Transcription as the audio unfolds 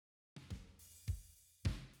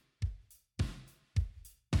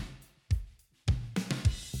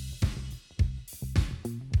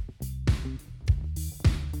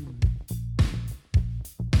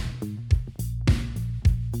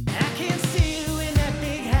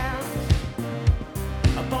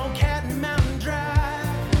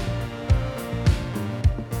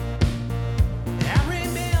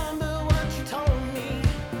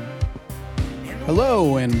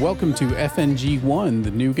Hello and welcome to FNG1,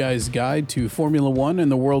 the new guy's guide to Formula One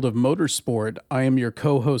and the world of motorsport. I am your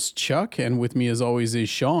co-host Chuck, and with me as always is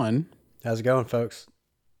Sean. How's it going, folks?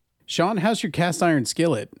 Sean, how's your cast iron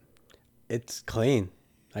skillet? It's clean.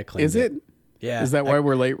 I cleaned Is it? Yeah. Is that why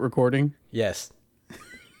we're late recording? Yes.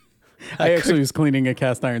 I actually was cleaning a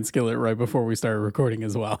cast iron skillet right before we started recording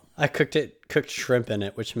as well. I cooked shrimp in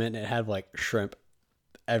it, which meant it had like shrimp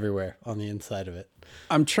everywhere on the inside of it.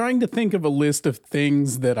 I'm trying to think of a list of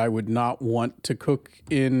things that I would not want to cook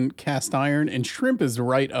in cast iron, and shrimp is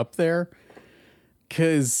right up there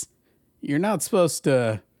because you're not supposed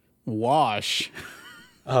to wash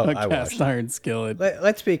a cast iron skillet.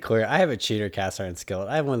 Let's be clear. I have a cheater cast iron skillet.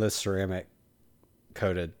 I have one of those ceramic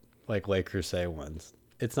coated, like Le Creuset ones.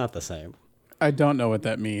 It's not the same. I don't know what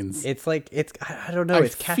that means. I don't know. I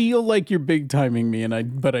feel like you're big timing me,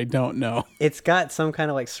 but I don't know. It's got some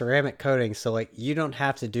kind of like ceramic coating, so like you don't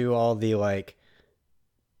have to do all the like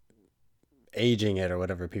aging it or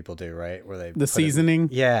whatever people do, right? Where they seasoning.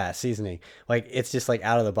 Seasoning. Like it's just like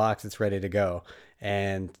out of the box, it's ready to go.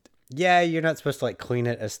 And yeah, you're not supposed to like clean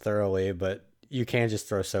it as thoroughly, but you can just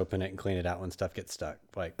throw soap in it and clean it out when stuff gets stuck.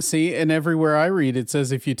 Like see, and everywhere I read, it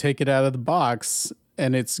says if you take it out of the box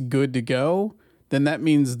and it's good to go, then that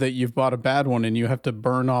means that you've bought a bad one and you have to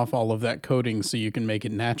burn off all of that coating so you can make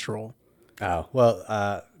it natural. Oh,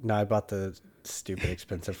 well, no, I bought the stupid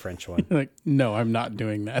expensive French one. Like, no, I'm not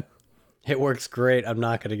doing that. It works great. I'm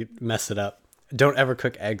not going to mess it up. Don't ever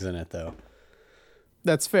cook eggs in it, though.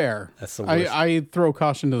 That's fair. That's the worst. I throw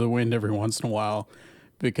caution to the wind every once in a while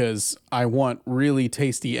because I want really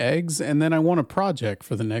tasty eggs, and then I want a project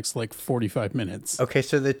for the next, 45 minutes. Okay,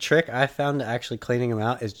 so the trick I found to actually cleaning them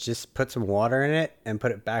out is just put some water in it and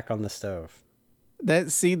put it back on the stove.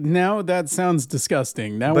 Now that sounds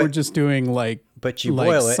disgusting. Now we're just doing, but you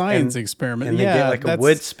boil it science experiment. And then get, a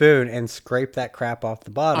wood spoon and scrape that crap off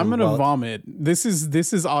the bottom. I'm going to vomit. This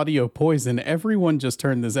is audio poison. Everyone just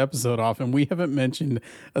turned this episode off, and we haven't mentioned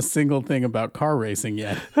a single thing about car racing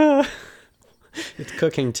yet. It's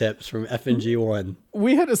cooking tips from FNG1.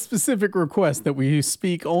 We had a specific request that we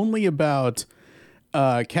speak only about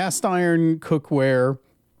cast iron cookware,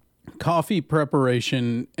 coffee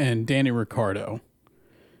preparation, and Danny Ricardo.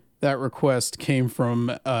 That request came from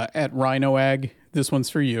at RhinoAg. This one's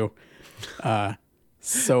for you.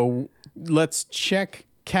 So let's check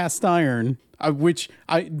cast iron, which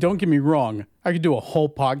don't get me wrong. I could do a whole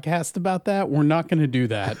podcast about that. We're not going to do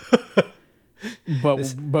that.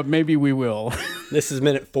 But maybe we will. This is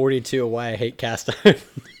minute 42 of why I hate cast iron.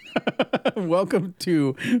 Welcome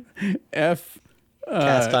to cast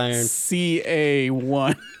iron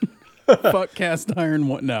CA1. Fuck cast iron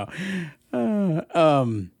one. No.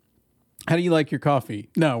 How do you like your coffee?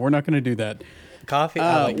 No, we're not going to do that. Coffee?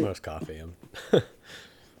 I like most coffee.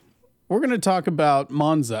 We're going to talk about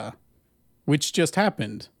Monza, which just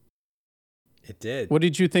happened. It did. What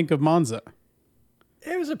did you think of Monza?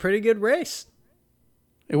 It was a pretty good race.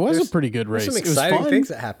 It was a pretty good race. Some exciting things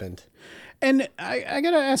that happened. And I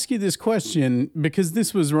got to ask you this question because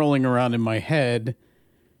this was rolling around in my head.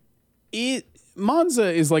 Monza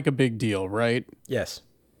is like a big deal, right? Yes.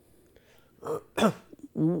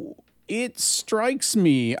 It strikes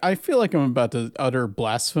me. I feel like I'm about to utter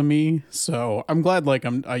blasphemy, so I'm glad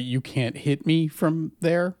you can't hit me from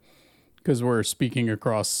there because we're speaking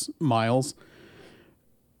across miles.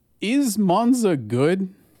 Is Monza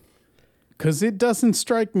good? Because it doesn't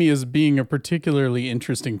strike me as being a particularly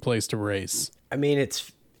interesting place to race. I mean,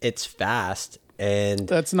 it's fast, and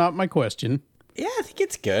that's not my question. Yeah, I think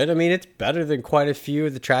it's good. I mean, it's better than quite a few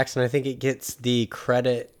of the tracks, and I think it gets the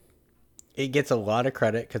credit. It gets a lot of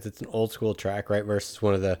credit because it's an old school track, right? Versus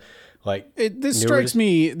one of the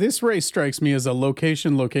This race strikes me as a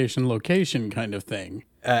location kind of thing.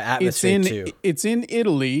 Atmosphere too. It's in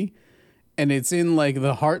Italy. And it's in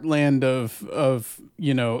the heartland of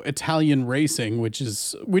Italian racing, which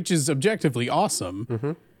is objectively awesome.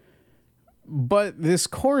 Mm-hmm. But this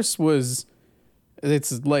course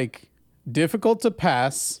it's difficult to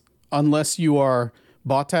pass unless you are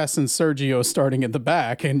Bottas and Sergio starting at the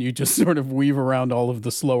back and you just sort of weave around all of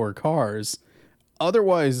the slower cars.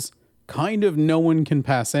 Otherwise, kind of no one can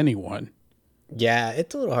pass anyone. Yeah,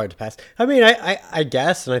 it's a little hard to pass. I mean, I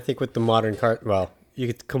guess, and I think with the modern car, well, you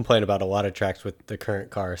could complain about a lot of tracks with the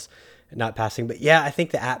current cars not passing. But yeah, I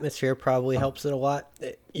think the atmosphere probably helps it a lot.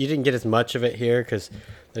 You didn't get as much of it here because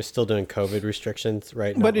they're still doing COVID restrictions,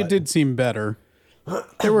 right? But it did seem better.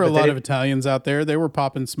 There were a lot of Italians out there. They were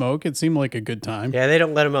popping smoke. It seemed like a good time. Yeah, they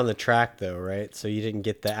don't let them on the track, though, right? So you didn't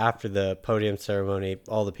get after the podium ceremony,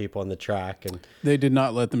 all the people on the track. And they did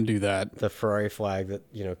not let them do that. The Ferrari flag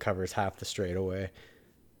that, covers half the straightaway.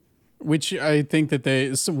 which I think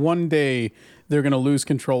that one day they're going to lose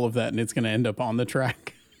control of that and it's going to end up on the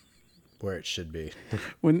track. Where it should be.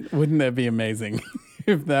 Wouldn't that be amazing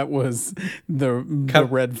if that was the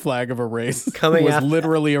red flag of a race?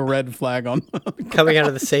 Literally a red flag on coming out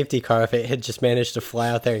of the safety car. If it had just managed to fly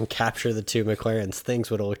out there and capture the two McLarens,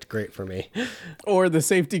 things would have looked great for me. Or the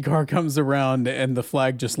safety car comes around and the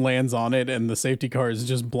flag just lands on it and the safety car is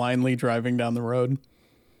just blindly driving down the road.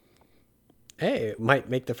 Hey, it might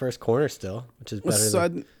make the first corner still, which is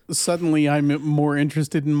better. Suddenly I'm more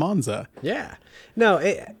interested in Monza. Yeah. No,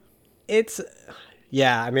 it's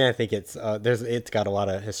yeah, I mean, I think it's got a lot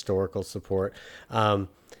of historical support, and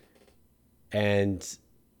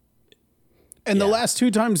the last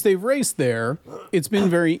two times they've raced there, it's been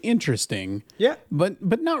very interesting. Yeah,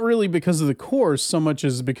 but not really because of the course so much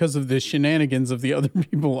as because of the shenanigans of the other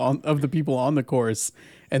people on the course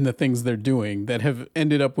and the things they're doing that have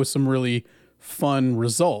ended up with some really fun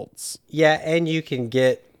results. Yeah, and you can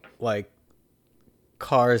get like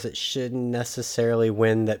cars that shouldn't necessarily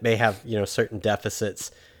win that may have, certain deficits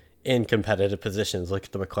in competitive positions. Look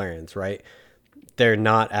at the McLarens, right? They're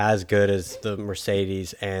not as good as the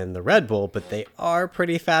Mercedes and the Red Bull, but they are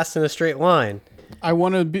pretty fast in a straight line. I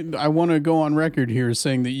want to go on record here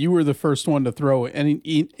saying that you were the first one to throw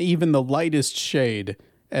even the lightest shade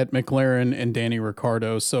at McLaren and Danny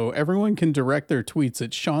Ricciardo, so everyone can direct their tweets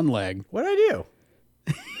at Sean Legg. What'd I do?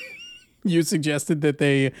 You suggested that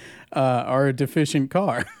they are a deficient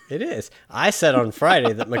car. It is. I said on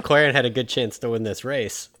Friday that McLaren had a good chance to win this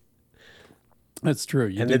race. That's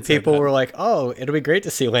true. And then people were like, oh, it'll be great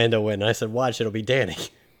to see Lando win. And I said, watch, it'll be Danny.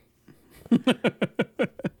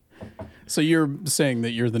 So you're saying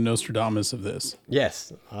that you're the Nostradamus of this?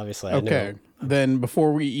 Yes, obviously. Okay. Then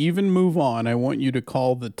before we even move on, I want you to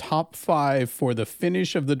call the top 5 for the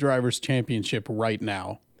finish of the Drivers' Championship right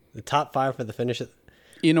now. The top 5 for the finish?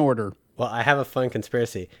 In order. Well, I have a fun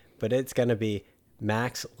conspiracy, but it's going to be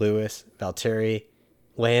Max, Lewis, Valtteri,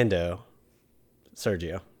 Lando,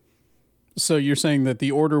 Sergio. So you're saying that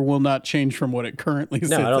the order will not change from what it currently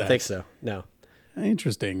sits No, I don't at? think so. No.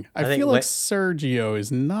 Interesting. I feel like Sergio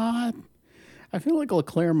is not... I feel like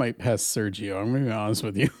Leclerc might pass Sergio. I'm going to be honest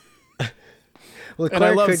with you. And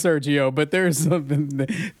I love Sergio, but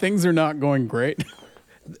things are not going great.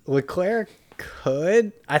 Leclerc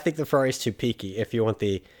could. I think the Ferrari's too peaky, if you want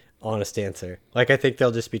the honest answer. Like, I think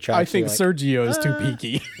they'll just be trying I think Sergio is too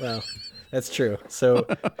peaky. Well, that's true. So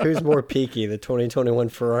who's more peaky, the 2021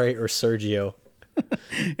 Ferrari or Sergio?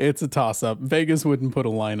 It's a toss-up. Vegas wouldn't put a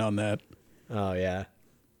line on that. Oh, yeah.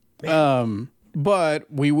 But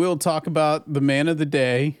we will talk about the man of the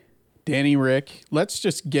day, Danny Rick. Let's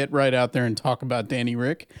just get right out there and talk about Danny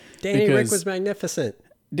Rick. Danny Rick was magnificent.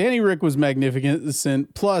 Danny Rick was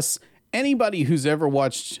magnificent. Plus, anybody who's ever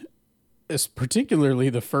watched, particularly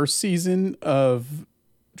the first season of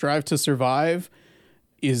Drive to Survive,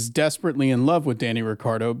 is desperately in love with Danny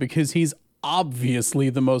Ricciardo because he's obviously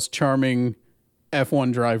the most charming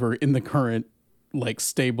F1 driver in the current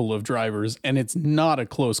stable of drivers, and it's not a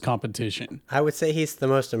close competition. I would say he's the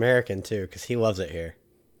most American too, because he loves it here.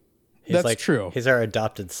 That's true. He's our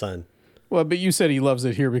adopted son. Well, but you said he loves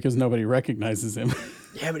it here because nobody recognizes him.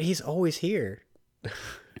 Yeah, but he's always here.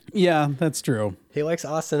 Yeah, that's true. He likes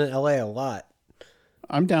Austin and LA a lot.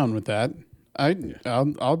 I'm down with that.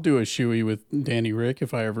 I'll do a shoey with Danny Rick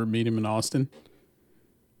if I ever meet him in Austin.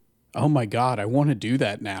 Oh my God, I want to do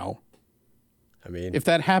that now. I mean, if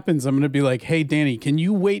that happens, I'm going to be like, hey, Danny, can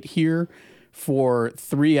you wait here for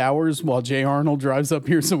 3 hours while Jay Arnold drives up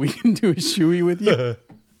here so we can do a shoey with you?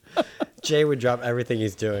 Jay would drop everything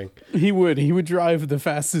he's doing. He would. He would drive the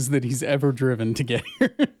fastest that he's ever driven to get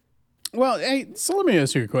here. Well, hey, so let me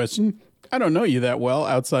ask you a question. I don't know you that well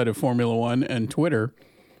outside of Formula One and Twitter.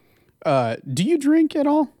 Do you drink at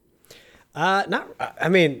all?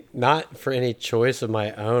 Not for any choice of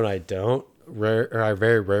my own. I don't. I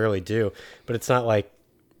very rarely do, but it's not like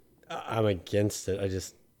I'm against it. I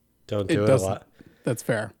just don't do it a lot. That's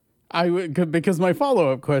fair. Because my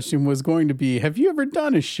follow-up question was going to be, have you ever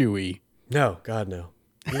done a shoey? No, God, no.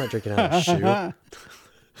 I'm not drinking out of a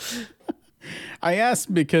shoe. I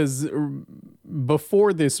asked because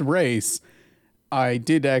before this race, I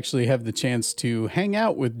did actually have the chance to hang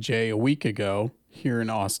out with Jay a week ago here in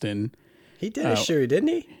Austin. He did a shoey, didn't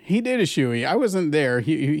he? He did a shoey. I wasn't there.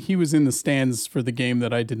 He was in the stands for the game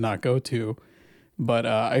that I did not go to, but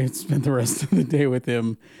I had spent the rest of the day with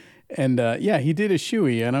him. And he did a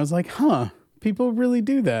shoey, and I was like, huh, people really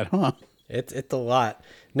do that, huh? It's a lot.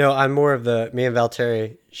 No, I'm more of me and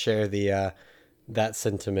Valtteri share that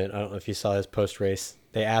sentiment. I don't know if you saw his post-race.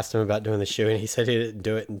 They asked him about doing the shoey, and he said he didn't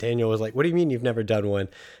do it. And Daniel was like, what do you mean you've never done one?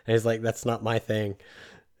 And he's like, that's not my thing.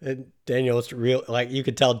 And Daniel was real, like you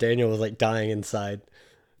could tell Daniel was like dying inside.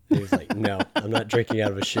 And he was like, "No, I'm not drinking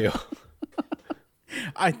out of a shoe."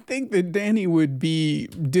 I think that Danny would be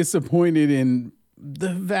disappointed in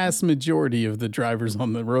the vast majority of the drivers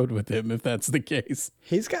on the road with him if that's the case.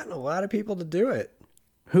 He's gotten a lot of people to do it.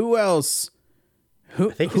 Who else? I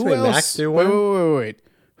think he's Who made else? Max do one. Wait.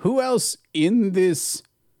 Who else in this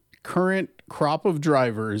current crop of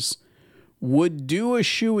drivers would do a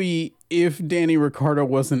shoey if Danny Ricciardo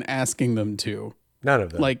wasn't asking them to? None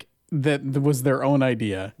of them. Like that was their own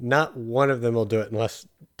idea. Not one of them will do it unless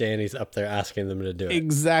Danny's up there asking them to do it.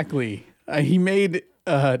 Exactly. He made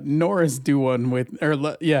Norris do one with,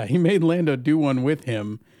 he made Lando do one with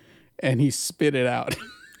him, and he spit it out.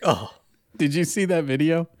 Oh, Did you see that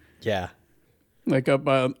video? yeah. Like up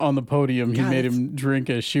on the podium, he God, made him drink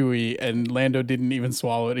a shoey, and Lando didn't even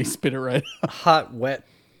swallow it. He spit it right out. Hot, wet,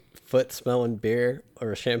 foot smelling beer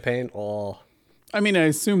or champagne. Oh, I mean, I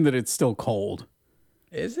assume that it's still cold.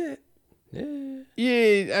 is it? Yeah.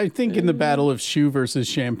 Yeah, I think in the battle of shoe versus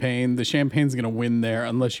champagne, the champagne's gonna win there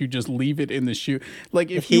unless you just leave it in the shoe. Like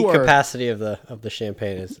if Heat you are, capacity of the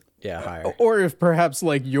champagne is higher. or if perhaps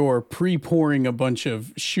like you're pre-pouring a bunch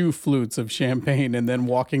of shoe flutes of champagne and then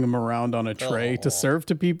walking them around on a tray to serve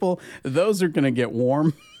to people, those are gonna get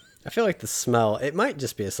warm. I feel like the smell. It might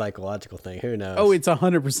just be a psychological thing. Who knows? Oh, it's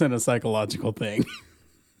 100% a psychological thing.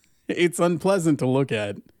 It's unpleasant to look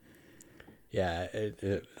at. yeah,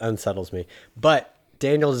 it unsettles me. But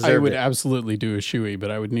Daniel I deserved would it. absolutely do a shoey,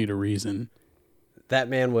 but I would need a reason. That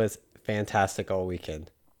man was fantastic all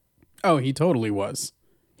weekend. Oh, he totally was.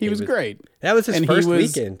 He was great. That was his And he first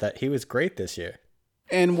was- weekend that he was great this year.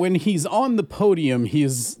 And when he's on the podium, he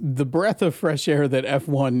is the breath of fresh air that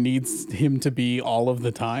F1 needs him to be all of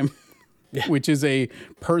the time, which is a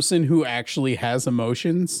person who actually has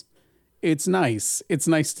emotions. It's nice. It's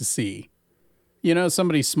nice to see. You know,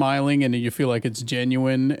 somebody smiling and you feel like it's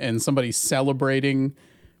genuine, and somebody celebrating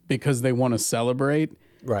because they want to celebrate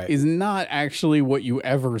Right. is not actually what you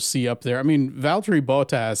ever see up there. I mean, Valtteri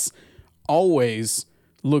Bottas always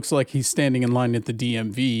looks like he's standing in line at the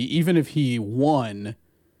DMV. Even if he won,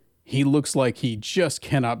 he looks like he just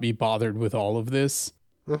cannot be bothered with all of this.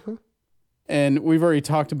 And we've already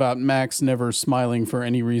talked about Max never smiling for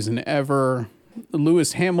any reason ever.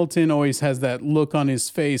 Lewis Hamilton always has that look on his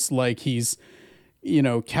face like he's, you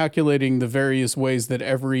know, calculating the various ways that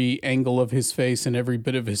every angle of his face and every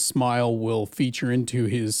bit of his smile will feature into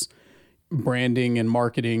his branding and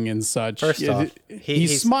marketing and such. First off,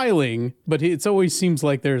 he's smiling, but it always seems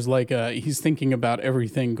like there's like he's thinking about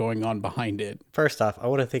everything going on behind it. First off, I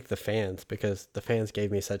want to thank the fans because the fans gave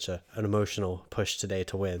me such an emotional push today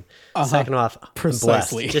to win. Second off, I'm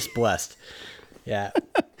Precisely. blessed, just blessed. Yeah,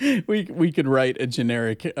 We could write a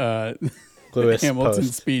generic Lewis Hamilton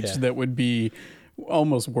post, speech yeah. that would be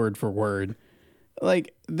almost word for word.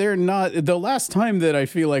 Like they're not the last time that I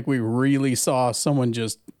feel like we really saw someone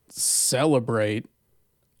just celebrate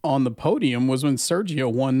on the podium was when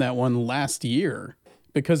Sergio won that one last year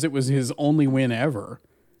because it was his only win ever.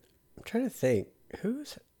 I'm trying to think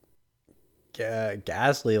who's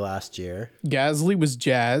Gasly last year. Gasly was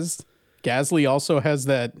jazzed. Gasly also has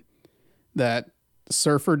that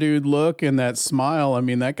surfer dude look and that smile. I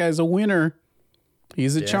mean, that guy's a winner.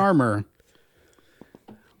 He's a charmer.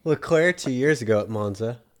 Leclerc 2 years ago at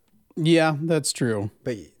Monza, Yeah, that's true.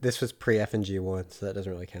 but this was pre F1, so that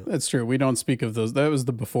doesn't really count. That's true. We don't speak of those. That was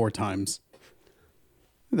the before times.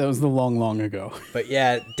 That was the long, long ago. But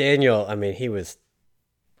yeah, Daniel, I mean, he was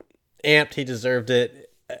amped. He deserved it.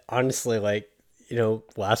 Honestly, like, you know,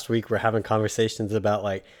 last week we're having conversations about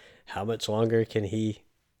like how much longer can he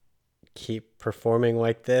keep performing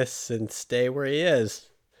like this and stay where he is.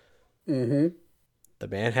 Mm-hmm. The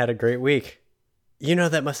man had a great week. You know,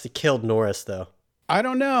 that must have killed Norris though. I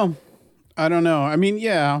don't know. I mean,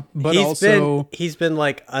 yeah, but also he's been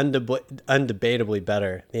like undebatably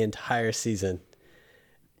better the entire season.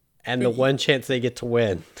 And the one chance they get to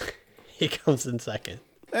win, he comes in second.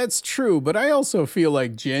 that's true. But I also feel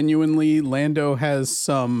like genuinely Lando has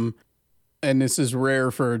some, and this is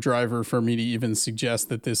rare for a driver for me to even suggest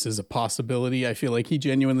that this is a possibility. I feel like he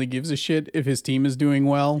genuinely gives a shit if his team is doing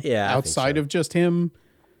well. Yeah, I think outside so. of just him.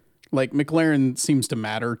 Like McLaren seems to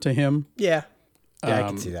matter to him. Yeah. Yeah, I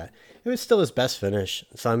can see that. It was still his best finish.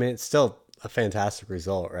 So, I mean, it's still a fantastic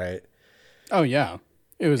result, right? Oh yeah,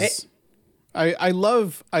 it was. I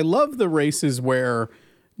love the races where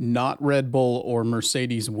not Red Bull or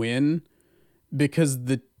Mercedes win because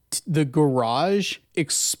the garage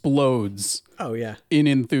explodes Oh, yeah. in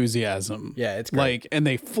enthusiasm. Yeah, it's great. like, and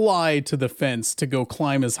they fly to the fence to go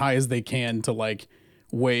climb as high as they can to like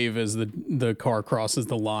wave as the car crosses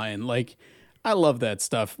the line. Like, I love that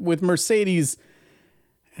stuff. With Mercedes,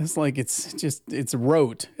 it's like it's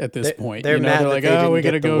rote at this point. they're you know, mad they're that like, they oh, didn't we get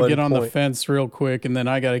gotta the go 1 get on the point." fence real quick, and then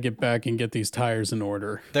I gotta get back and get these tires in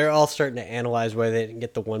order. They're all starting to analyze why they didn't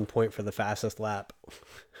get the 1 point for the fastest lap.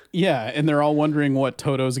 Yeah, and they're all wondering what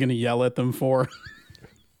Toto's gonna yell at them for.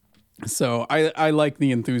 So I like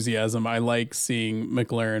the enthusiasm. I like seeing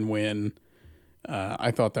McLaren win.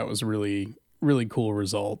 I thought that was really, really cool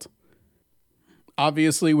result.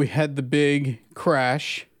 Obviously, we had the big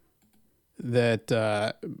crash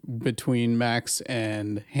that between Max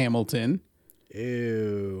and Hamilton.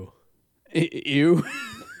 Ew. Ew.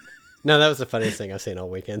 No, that was the funniest thing I've seen all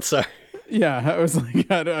weekend. Sorry. Yeah, I was like,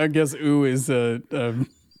 I guess ooh is a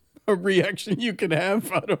reaction you can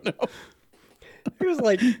have. I don't know. It was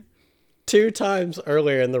like 2 times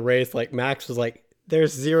earlier in the race, like Max was like,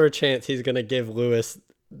 there's 0 chance he's going to give Lewis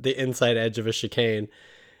the inside edge of a chicane.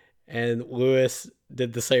 And Lewis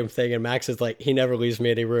did the same thing. And Max is like, he never leaves me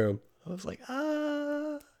any room. I was like,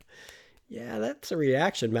 yeah, that's a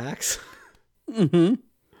reaction, Max. Mm-hmm.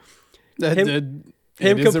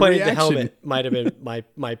 Him complaining the helmet might have been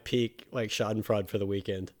my peak, like, Schadenfreude for the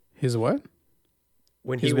weekend. His what?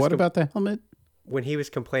 When he His was what about the helmet? When he was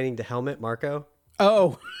complaining to helmet, Marco.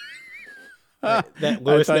 Oh. That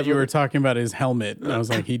Lewis I thought never, you were talking about his helmet. And I was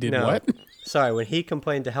like, he did No. what? Sorry, when he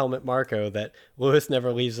complained to helmet Marco that Lewis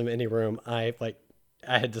never leaves him any room, I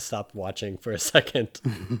had to stop watching for a second.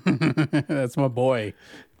 That's my boy.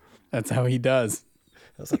 That's how he does.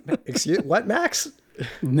 I was like, excuse what, Max?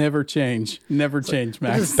 Never change. Never change,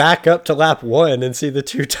 Max. Just back up to lap 1 and see the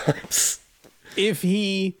 2 times. If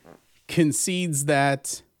he concedes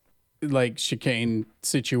that like chicane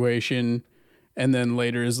situation and then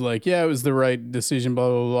later is like, yeah, it was the right decision, blah,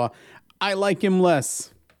 blah, blah, I like him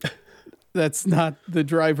less. That's not the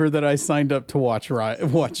driver that I signed up to watch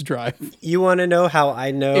drive. You want to know how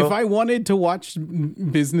I know? If I wanted to watch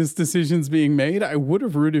business decisions being made, I would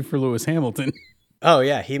have rooted for Lewis Hamilton. Oh,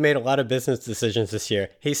 yeah, he made a lot of business decisions this year.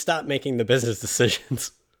 He stopped making the business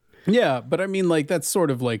decisions. Yeah, but I mean, like, that's sort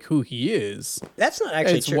of like who he is. That's not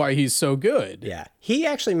actually It's true. why he's so good. Yeah, he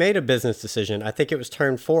actually made a business decision. I think it was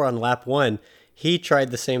turn 4 on lap 1. He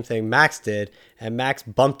tried the same thing Max did, and Max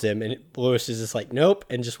bumped him, and Lewis is just like, nope,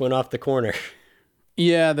 and just went off the corner.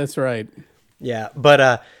 Yeah, that's right. Yeah,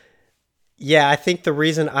 but yeah, I think the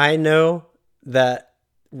reason I know that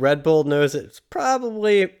Red Bull knows it's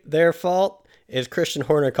probably their fault is Christian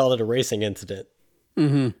Horner called it a racing incident.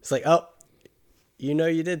 Mm-hmm. It's like, oh, you know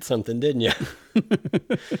you did something, didn't you?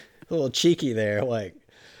 A little cheeky there. Like,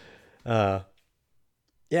 yeah,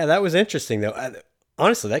 that was interesting, though.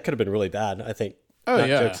 Honestly, that could have been really bad, I think. Oh, Not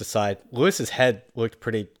yeah. Jokes aside. Lewis's head looked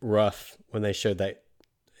pretty rough when they showed that.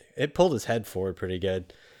 It pulled his head forward pretty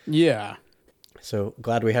good. Yeah. So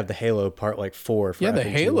glad we have the Halo part like 4. For Yeah, the F1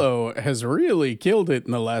 Halo has really killed it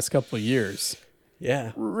in the last couple of years.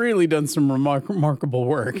 Yeah. Really done some remarkable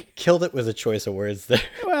work. Killed it was a choice of words there.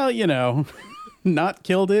 Well, you know, not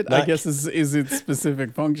killed it, I Not- guess is its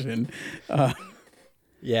specific function.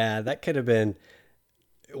 Yeah, that could have been.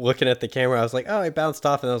 Looking at the camera, I was like, oh, he bounced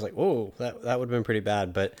off, and I was like, whoa, that would have been pretty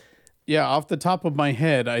bad. But Yeah, off the top of my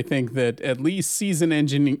head, I think that at least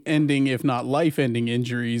season-ending, if not life-ending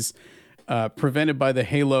injuries prevented by the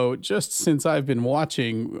Halo, just since I've been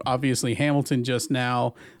watching, obviously Hamilton just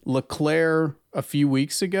now, Leclerc a few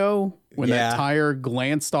weeks ago, when Yeah. that tire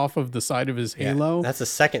glanced off of the side of his Halo, that's the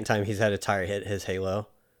second time he's had a tire hit his Halo.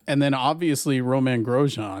 and then obviously Romain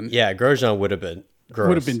Grosjean Yeah, Grosjean would have been gross.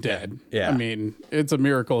 would have been dead. Yeah. I mean, it's a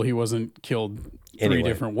miracle he wasn't killed three Anyway.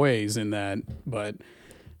 different ways in that, but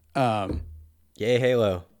Yay,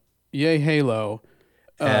 Halo. yay Halo.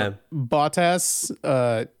 Um,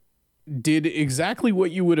 Bottas did exactly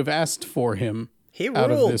what you would have asked for him He out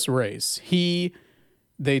of ruled. this race.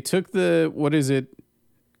 They took the, what is it,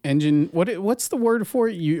 engine? What's the word for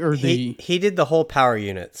it? He did the whole power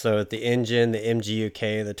unit. So the engine, the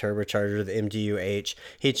MGUK, the turbocharger, the MGUH.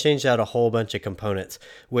 He changed out a whole bunch of components,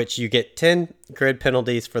 which you get 10 grid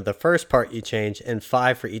penalties for the first part you change and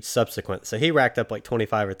 5 for each subsequent. So he racked up like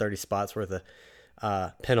 25 or 30 spots worth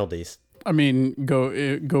of penalties. I mean, go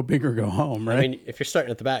big or go home, right? I mean, if you're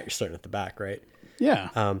starting at the back, you're starting at the back, right?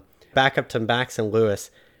 yeah. Back up to Max and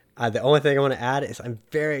Lewis. The only thing I want to add is I'm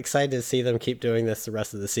very excited to see them keep doing this the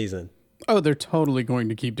rest of the season. Oh, they're totally going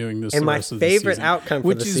to keep doing this. And the my rest of the favorite season, outcome for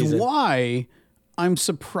which the is season- why I'm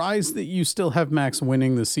surprised that you still have Max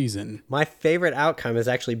winning the season. My favorite outcome is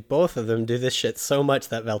actually both of them do this shit so much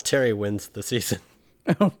that Valtteri wins the season.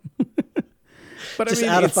 But Just I mean,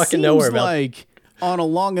 out of it fucking seems nowhere, like on a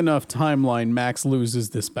long enough timeline, Max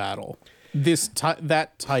loses this battle.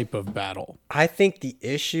 that type of battle. I think the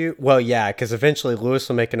issue, well, yeah, because eventually Lewis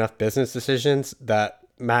will make enough business decisions that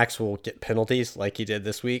Max will get penalties like he did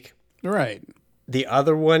this week. Right. The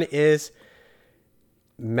other one is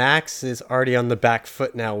Max is already on the back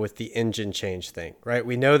foot now with the engine change thing, right?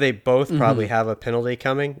 We know they both probably have a penalty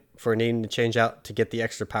coming for needing to change out to get the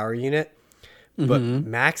extra power unit. But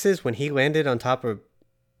Max's, when he landed on top of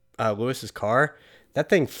Lewis's car, that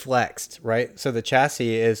thing flexed, right? So the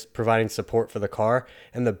chassis is providing support for the car,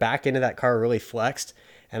 and the back end of that car really flexed.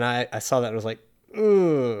 And I saw that and was like,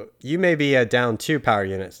 ooh, you may be down 2 power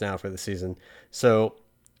units now for the season. So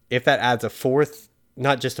if that adds a fourth,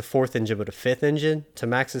 not just a fourth engine, but a fifth engine to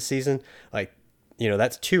Max's season, like,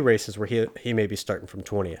 that's 2 races where he may be starting from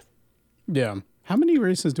 20th. Yeah. How many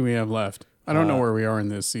races do we have left? I don't know where we are in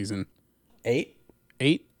this season. 8?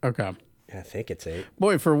 8? Okay. I think it's 8.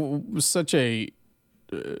 Boy, for such a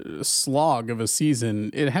slog of a season,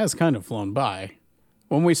 it has kind of flown by.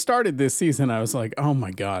 When we started this season, I was like, oh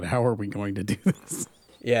my God, how are we going to do this?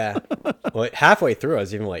 Yeah. Well, halfway through, I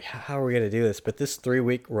was even like, how are we going to do this? But this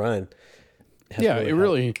 3-week run has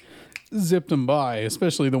really zipped them by,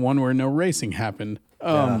 especially the one where no racing happened.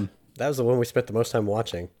 That was the one we spent the most time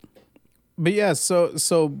watching. But yeah, so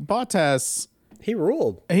Bottas, he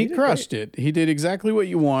ruled. He crushed it. He did exactly what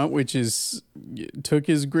you want, which is took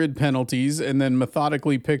his grid penalties and then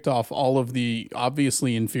methodically picked off all of the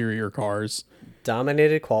obviously inferior cars.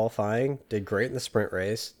 Dominated qualifying, did great in the sprint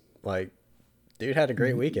race. Like, dude had a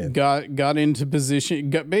great weekend. Got into position,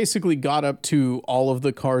 basically got up to all of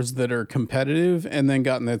the cars that are competitive, and then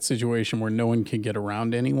got in that situation where no one can get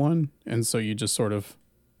around anyone. And so you just sort of,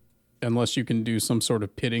 unless you can do some sort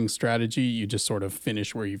of pitting strategy, you just sort of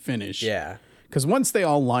finish where you finish. Yeah. Because once they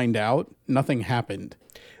all lined out, nothing happened.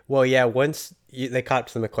 Well, yeah, once they caught up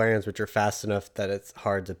to the McLarens, which are fast enough that it's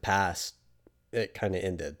hard to pass, it kind of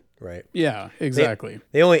ended, right? Yeah, exactly.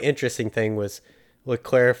 The only interesting thing was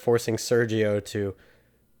Leclerc forcing Sergio to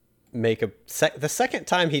make the second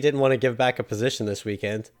time he didn't want to give back a position this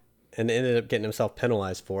weekend and ended up getting himself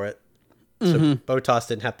penalized for it. So Bottas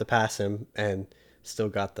didn't have to pass him and still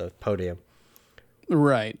got the podium.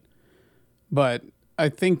 Right. But I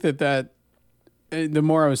think that the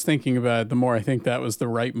more I was thinking about it, the more I think that was the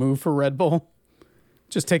right move for Red Bull.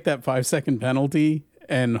 Just take that 5-second penalty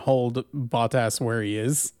and hold Bottas where he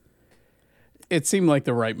is. It seemed like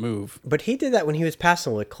the right move. But he did that when he was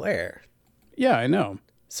passing Leclerc. Yeah, I know.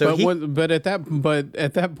 So but at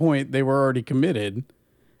that point they were already committed,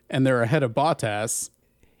 and they're ahead of Bottas.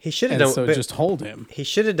 He should have done. So just hold him. He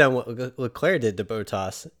should have done what Leclerc did to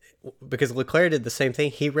Bottas, because Leclerc did the same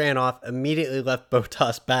thing. He ran off, immediately left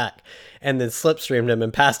Bottas back, and then slipstreamed him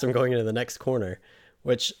and passed him going into the next corner,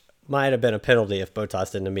 which might have been a penalty if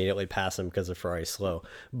Bottas didn't immediately pass him because the Ferrari's slow.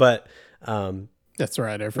 But that's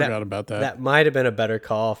right. I forgot about that. That might have been a better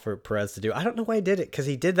call for Perez to do. I don't know why he did it, because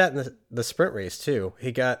he did that in the sprint race too.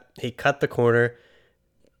 He cut the corner,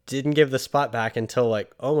 didn't give the spot back until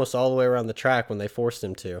like almost all the way around the track when they forced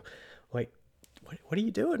him to. Like, what are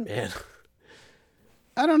you doing, man?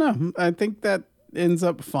 I don't know. I think that ends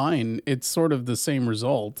up fine. It's sort of the same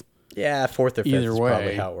result. Yeah, 4th or 5th Either is way.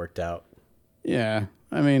 probably how it worked out. Yeah.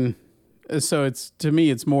 I mean, so to me,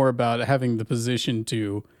 it's more about having the position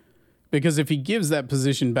to, because if he gives that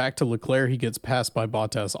position back to Leclerc, he gets passed by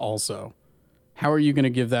Bottas also. How are you going to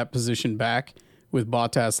give that position back with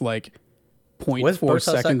Bottas like 0.4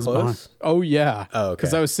 seconds behind? Oh, yeah. Oh, okay.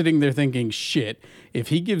 Because I was sitting there thinking, shit, if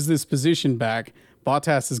he gives this position back,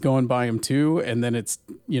 Bottas is going by him too, and then it's,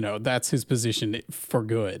 that's his position for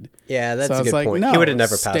good. Yeah, that's so a good point. No, he would have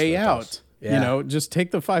never passed. Stay out. Yeah. Just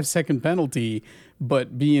take the 5-second penalty,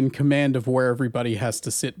 but be in command of where everybody has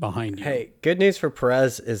to sit behind you. Hey, good news for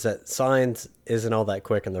Perez is that Sainz isn't all that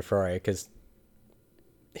quick in the Ferrari, because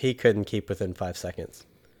he couldn't keep within 5 seconds.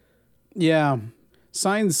 Yeah.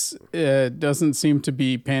 Sainz doesn't seem to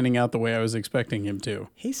be panning out the way I was expecting him to.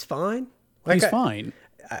 He's fine. He's fine.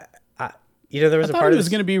 There was I thought it was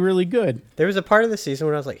going to be really good. There was a part of the season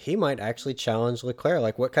when I was like, he might actually challenge Leclerc.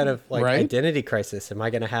 Like, what kind of identity crisis am I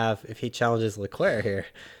going to have if he challenges Leclerc here?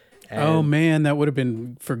 And oh man, that would have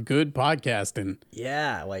been for good podcasting.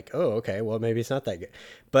 Yeah, okay, well maybe it's not that good.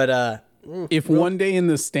 But if one day in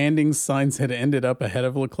the standings Sainz had ended up ahead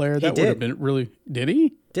of Leclerc, that would have been really. Did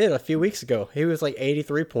he? Did a few weeks ago. He was like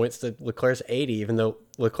 83 points to Leclerc's 80, even though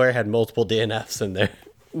Leclerc had multiple DNFs in there.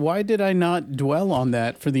 Why did I not dwell on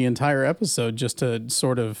that for the entire episode just to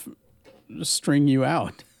sort of string you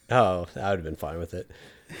out? Oh, I would have been fine with it.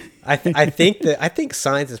 I think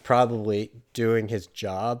Sainz is probably doing his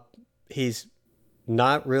job. He's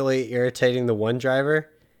not really irritating the one driver,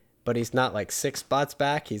 but he's not like 6 spots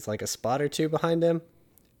back. He's like a spot or 2 behind him.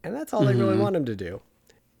 And that's all they really want him to do.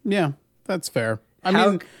 Yeah, that's fair. I How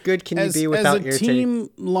mean, good can you be without as a irritating? team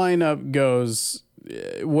lineup goes,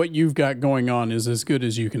 what you've got going on is as good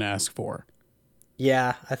as you can ask for.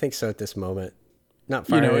 Yeah, I think so at this moment. Not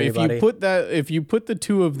You firing know, anybody. if you put the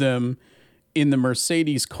two of them in the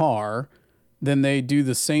Mercedes car, then they do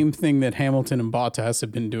the same thing that Hamilton and Bottas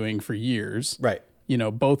have been doing for years. Right, You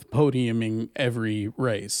know, both podiuming every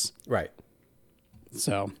race. right.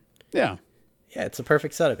 So, yeah. Yeah, it's a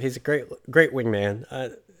perfect setup. He's a great wingman.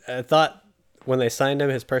 I thought when they signed him,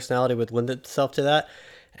 his personality would lend itself to that,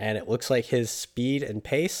 and it looks like his speed and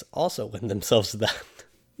pace also lend themselves to that.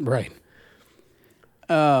 Right.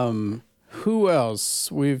 Who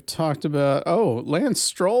else? We've talked about Lance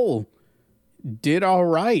Stroll did all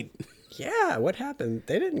right. Yeah, what happened?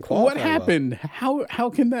 They didn't qualify. What happened? How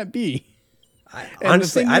can that be? Well. And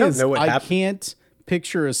Honestly, the thing I don't is, know what I happened. can't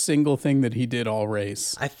picture a single thing that he did all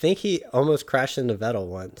race. I think he almost crashed into Vettel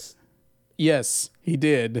once. Yes, he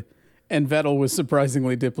did. And Vettel was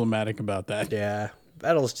surprisingly diplomatic about that. Yeah,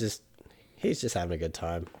 he's just having a good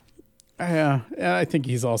time. Yeah, I think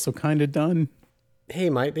he's also kind of done. He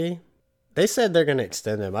might be. They said they're going to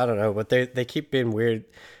extend him. I don't know, but they keep being weird.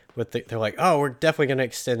 They're like, oh, we're definitely going to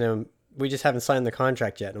extend him. We just haven't signed the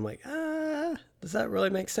contract yet. And I'm like, does that really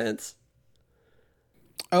make sense?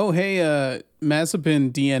 Oh, hey,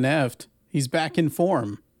 Mazepin DNF'd. He's back in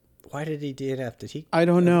form. Why did he DNF? Did he? I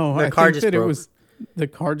don't know. The I car think just that broke. it was the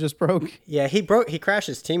car just broke. Yeah, he crashed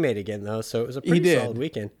his teammate again though, so it was a pretty did. solid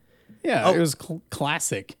weekend. Yeah, Oh. it was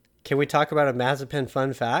classic. Can we talk about a Mazepin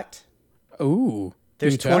fun fact? Ooh,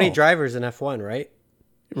 There's do 20 tell. drivers in F1, right?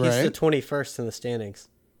 He's Right. the 21st in the standings.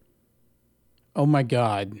 Oh my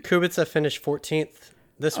God. Kubica finished 14th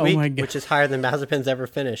this Oh week, my God. which is higher than Mazepin's ever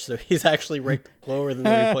finished, so he's actually ranked lower than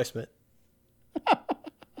the replacement.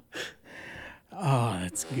 Oh,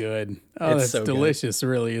 that's good. Oh, It's that's so good. delicious.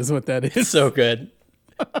 Really, is what that is. So good.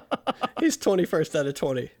 He's 21st out of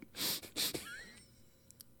 20.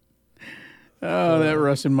 Oh, that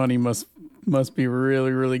Russian money must be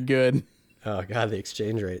really, really good. Oh god, the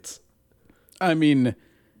exchange rates. I mean,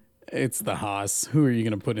 it's the Haas. Who are you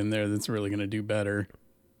going to put in there that's really going to do better?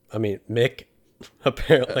 I mean, Mick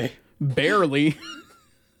apparently Barely.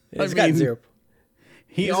 he's I got mean, zero.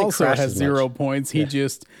 He doesn't also crash has as 0 much. points. He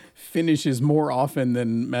just finishes more often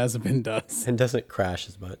than Mazepin does. And doesn't crash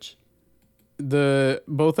as much. Both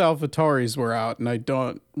AlphaTauris were out, and I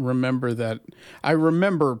don't remember that. I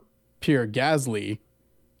remember Pierre Gasly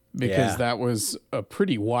because Yeah. that was a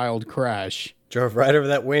pretty wild crash. Drove right over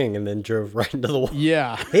that wing and then drove right into the wall.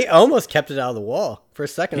 Yeah, He almost kept it out of the wall for a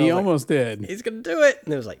second. I he was like, almost did. he's gonna do it,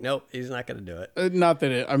 and it was like, nope, he's not gonna do it. Not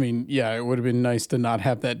that it. I mean, yeah, it would have been nice to not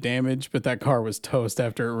have that damage, but that car was toast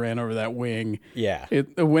after it ran over that wing. Yeah,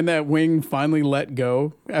 When that wing finally let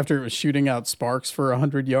go after it was shooting out sparks for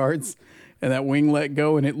 100 yards, and that wing let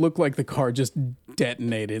go, and it looked like the car just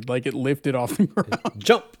detonated, like it lifted off the ground.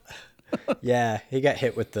 jump. Yeah, he got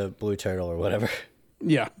hit with the blue turtle or whatever.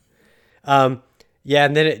 Yeah. Yeah,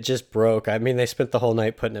 and then it just broke. I mean, they spent the whole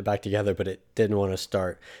night putting it back together, but it didn't want to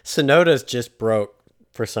start. Sonoda's just broke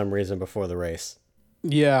for some reason before the race.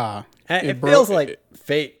 Yeah. And it broke- feels like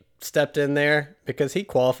fate stepped in there because he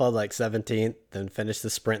qualified like 17th, then finished the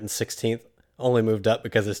sprint in 16th, only moved up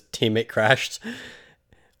because his teammate crashed.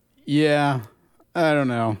 Yeah. I don't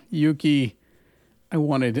know. Yuki, I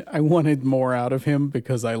wanted more out of him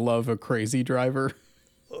because I love a crazy driver.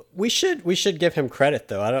 We should give him credit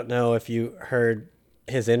though. I don't know if you heard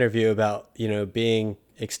his interview about, being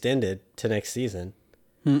extended to next season.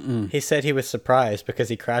 He said he was surprised because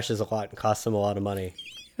he crashes a lot and costs him a lot of money.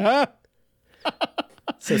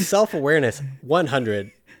 So self-awareness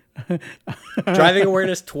 100. Driving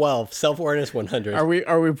awareness 12, self-awareness 100.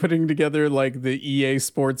 Are we putting together like the EA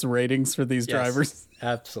Sports ratings for these Yes, drivers?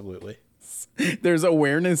 Absolutely. There's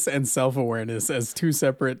awareness and self-awareness as two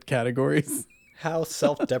separate categories. How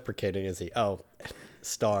self-deprecating is he? Oh,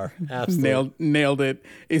 star. Absolutely. Nailed it.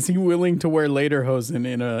 Is he willing to wear lederhosen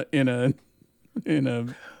in a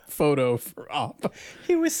photo for op?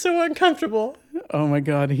 He was so uncomfortable. Oh my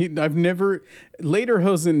God.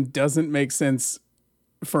 Lederhosen doesn't make sense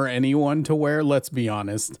for anyone to wear, let's be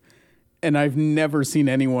honest. And I've never seen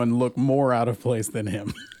anyone look more out of place than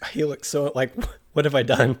him. He looked so like, what have I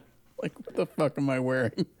done? Like, what the fuck am I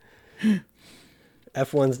wearing?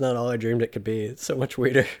 F1's not all I dreamed it could be. It's so much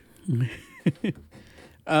weirder.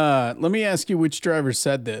 Let me ask you which driver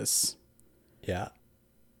said this. Yeah.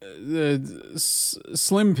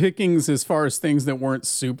 Slim pickings as far as things that weren't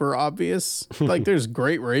super obvious. Like, there's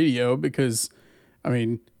great radio because, I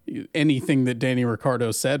mean, anything that Danny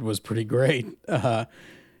Ricciardo said was pretty great.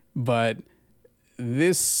 But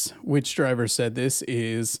which driver said this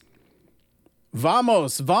is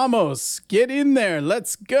Vamos, vamos, get in there,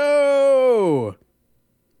 let's go.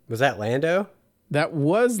 Was that Lando That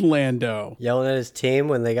was Lando. yelling at his team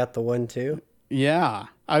when they got the 1-2? Yeah.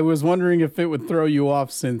 I was wondering if it would throw you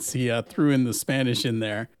off since he threw in the Spanish in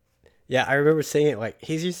there. Yeah, I remember seeing it like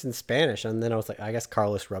he's using Spanish, and then I was like, I guess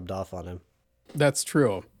Carlos rubbed off on him. That's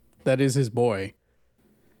true. That is his boy.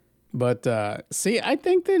 But see, I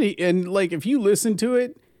think that and like if you listen to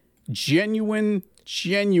it, genuine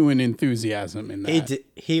enthusiasm in that.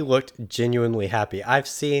 He looked genuinely happy. I've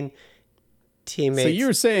seen teammates. So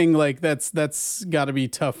you're saying like that's got to be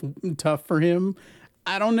tough for him.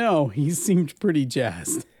 I don't know. He seemed pretty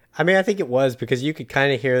jazzed. I mean, I think it was because you could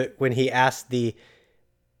kind of hear when he asked the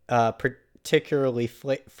particularly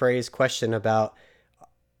phrased question about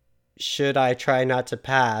should I try not to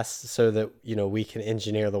pass so that we can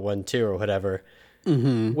engineer the 1-2 or whatever,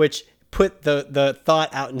 which put the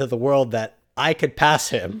thought out into the world that I could pass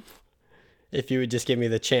him if you would just give me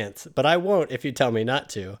the chance, but I won't if you tell me not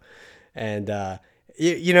to. And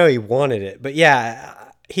he wanted it, but yeah,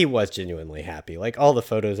 he was genuinely happy. Like all the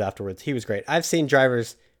photos afterwards, he was great. I've seen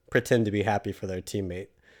drivers pretend to be happy for their teammate.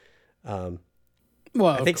 Well,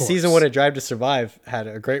 I think season 1 of Drive to Survive had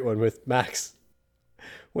a great one with Max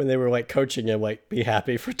when they were like coaching him, like, be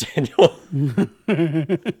happy for Daniel.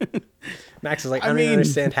 Max is like, I don't even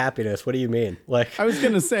understand happiness. What do you mean? Like, I was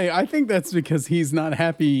going to say, I think that's because he's not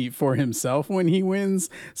happy for himself when he wins.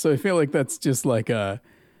 So I feel like that's just like I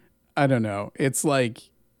don't know. It's like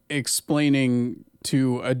explaining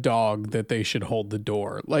to a dog that they should hold the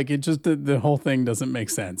door. Like it just, the whole thing doesn't make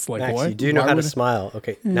sense. Like Max, what? you do know how to smile.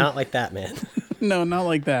 Okay. Not like that, man. No, not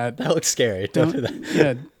like that. That looks scary. Don't do that.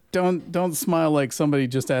 Yeah. Don't smile like somebody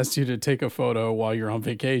just asked you to take a photo while you're on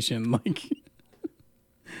vacation. Like,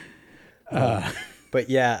 but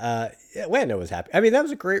yeah, Lando was happy. I mean, that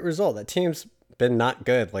was a great result. That team's been not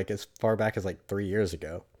good, like as far back as like 3 years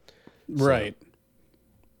ago. Right.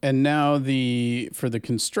 And now for the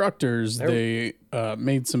constructors, they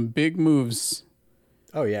made some big moves.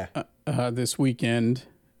 Oh yeah. This weekend,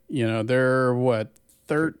 they're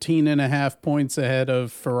 13.5 points ahead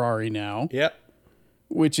of Ferrari now. Yep.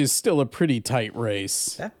 Which is still a pretty tight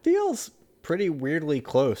race. That feels pretty weirdly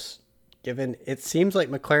close, given it seems like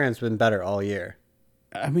McLaren's been better all year.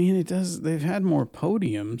 I mean, it does. They've had more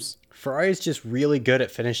podiums. Ferrari's just really good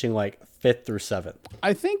at finishing like 5th through 7th.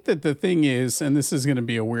 I think that the thing is, and this is going to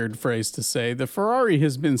be a weird phrase to say, the Ferrari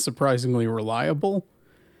has been surprisingly reliable.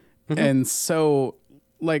 Mm-hmm. And so,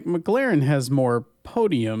 like, McLaren has more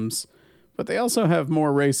podiums, but they also have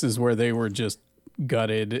more races where they were just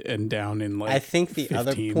gutted and down in like I think the 15th.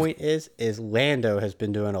 Other point is Lando has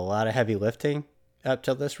been doing a lot of heavy lifting up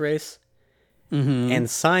till this race. Mm-hmm. And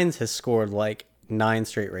Sainz has scored like 9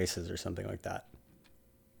 straight races or something like that.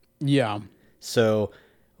 Yeah. So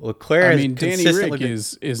Leclerc, Danny Rick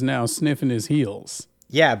is now sniffing his heels.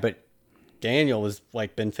 Yeah, but Daniel has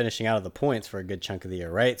like been finishing out of the points for a good chunk of the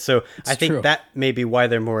year, right? So I think true. that may be why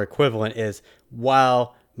they're more equivalent is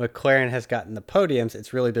while McLaren has gotten the podiums,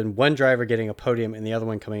 it's really been one driver getting a podium and the other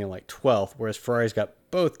one coming in like 12th, whereas Ferrari's got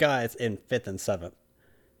both guys in 5th and 7th.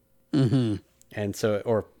 Mm-hmm. And so,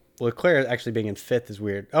 or Leclerc actually being in 5th is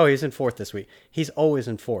weird. Oh, he's in 4th this week. He's always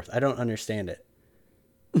in 4th. I don't understand it.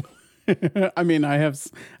 I mean, I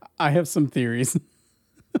have some theories.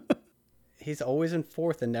 He's always in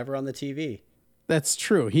 4th and never on the TV. That's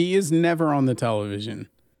true. He is never on the television.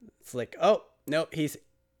 It's like, oh, no, he's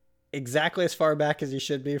exactly as far back as he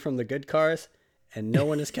should be from the good cars, and no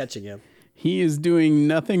one is catching him. He is doing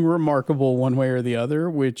nothing remarkable one way or the other,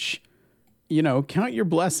 which, count your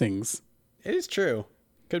blessings. It is true.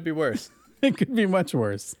 Could be worse. It could be much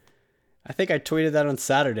worse. I think I tweeted that on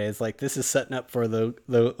Saturday. It's like, this is setting up for the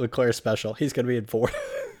Leclerc special. He's going to be in 4th.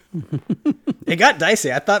 It got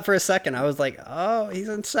dicey. I thought for a second, I was like, oh, he's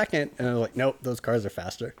in 2nd. And I was like, nope, those cars are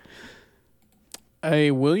faster.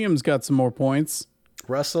 Hey, Williams got some more points.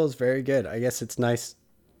 Russell is very good. I guess it's nice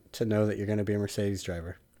to know that you're going to be a Mercedes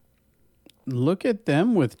driver. Look at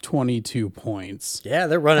them with 22 points. Yeah,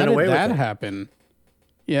 they're running away with it. How did that happen?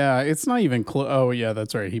 Yeah, it's not even close. Oh, yeah,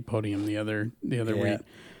 that's right. He podiumed the other week.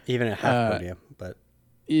 Even a half podium, but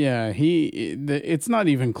yeah, it's not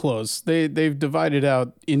even close. They've divided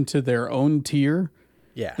out into their own tier.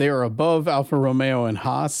 Yeah, they are above Alfa Romeo and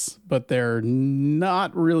Haas, but they're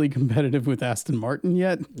not really competitive with Aston Martin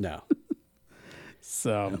yet. No,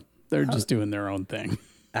 so they're just doing their own thing.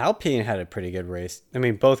 Alpine had a pretty good race. I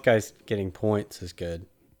mean, both guys getting points is good.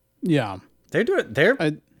 Yeah,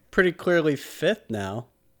 They're pretty clearly 5th now.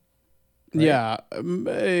 Yeah,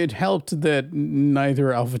 it helped that neither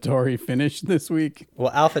AlphaTauri finished this week.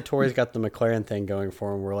 Well, AlphaTauri's got the McLaren thing going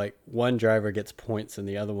for him, where like one driver gets points and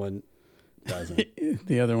the other one doesn't.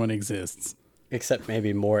 The other one exists. Except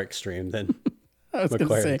maybe more extreme than I was going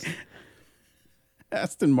to say,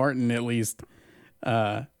 Aston Martin at least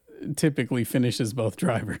typically finishes both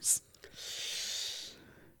drivers.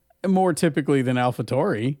 More typically than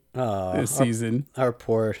AlphaTauri this season. Our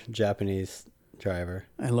poor Japanese driver.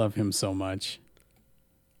 I love him so much.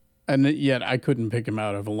 And yet I couldn't pick him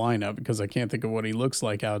out of a lineup because I can't think of what he looks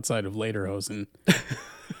like outside of Lederhosen.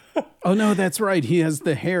 Oh, no, that's right. He has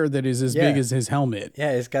the hair that is as big as his helmet.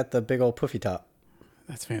 Yeah, he's got the big old puffy top.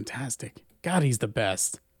 That's fantastic. God, he's the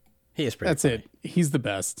best. He is pretty That's funny. it. He's the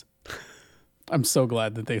best. I'm so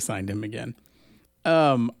glad that they signed him again.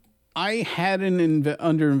 I had an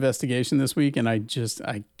under investigation this week, and I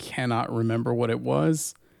cannot remember what it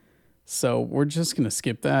was. So we're just going to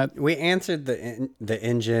skip that. We answered the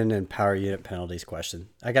engine and power unit penalties question.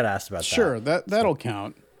 I got asked about that. Sure, that'll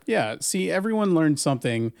count. Yeah, see, everyone learned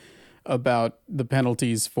something about the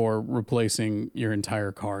penalties for replacing your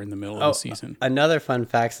entire car in the middle of the season. Another fun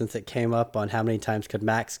fact, since it came up on how many times could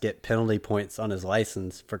Max get penalty points on his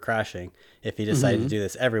license for crashing if he decided to do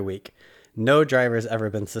this every week. No driver's ever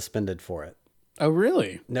been suspended for it. Oh,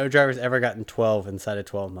 really? No driver's ever gotten 12 inside of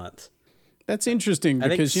 12 months. That's interesting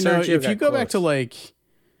because, if you go back to like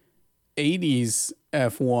 80s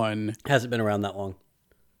F1. Hasn't been around that long.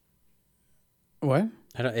 What?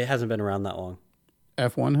 It hasn't been around that long.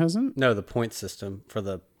 F1 hasn't? No, the point system for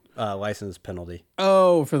the license penalty.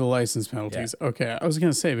 Oh, for the license penalties. Yeah. Okay, I was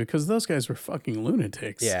going to say, because those guys were fucking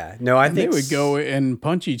lunatics. Yeah. No, I think they would go and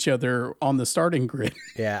punch each other on the starting grid.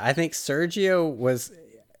 Yeah, I think Sergio was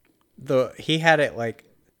he had it like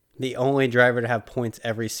the only driver to have points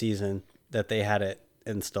every season that they had it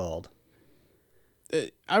installed.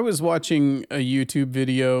 I was watching a YouTube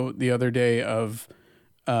video the other day of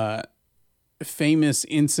famous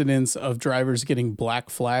incidents of drivers getting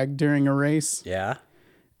black flagged during a race. Yeah.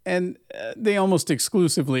 And they almost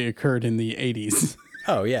exclusively occurred in the 80s.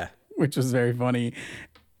 Oh, yeah. Which was very funny.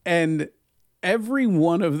 And every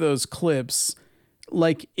one of those clips,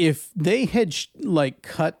 like if they had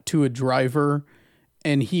cut to a driver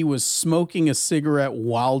and he was smoking a cigarette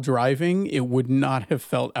while driving, it would not have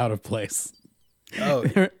felt out of place. Oh,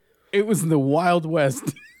 it was the Wild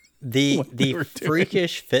West. The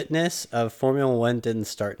freakish fitness of Formula One didn't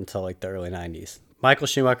start until like the early 90s. Michael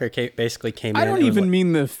Schumacher basically came in. I don't even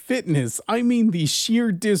mean the fitness. I mean the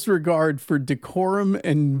sheer disregard for decorum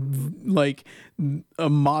and like a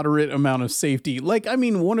moderate amount of safety. Like, I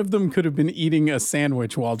mean, one of them could have been eating a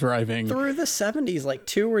sandwich while driving. Through the 70s, like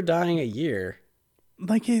 2 were dying a year.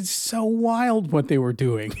 Like, it's so wild what they were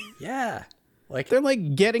doing. Yeah. Like they're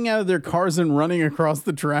like getting out of their cars and running across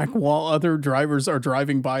the track while other drivers are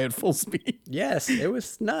driving by at full speed. Yes, it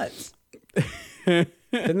was nuts.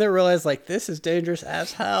 Then they realized, like, this is dangerous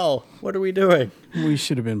as hell. What are we doing? We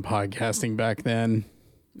should have been podcasting back then.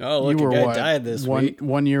 Oh, look, a guy died this week.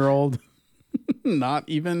 1 year old? Not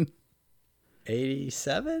even?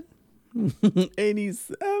 87?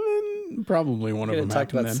 87? Probably one of them.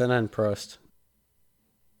 Talked about Senna and Prost.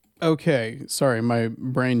 Okay, sorry, my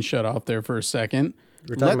brain shut off there for a second.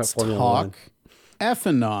 We're talking about Formula One.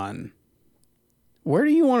 F&on. Where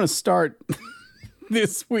do you want to start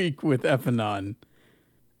this week with F&on?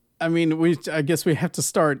 I mean, I guess we have to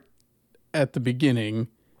start at the beginning,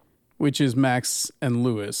 which is Max and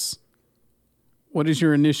Lewis. What is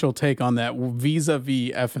your initial take on that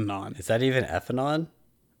vis-a-vis F&on? Is that even F&on?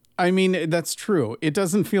 I mean, that's true. It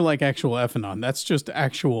doesn't feel like actual F&on. That's just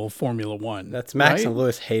actual Formula One. That's Max and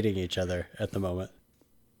Lewis hating each other at the moment.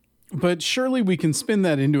 But surely we can spin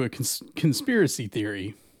that into a conspiracy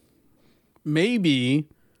theory. Maybe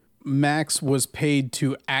Max was paid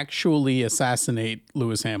to actually assassinate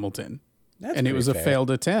Lewis Hamilton. And it was a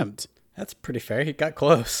failed attempt. That's pretty fair. He got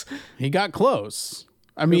close. He got close.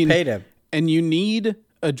 I mean, who paid him? And you need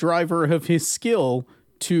a driver of his skill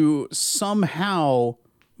to somehow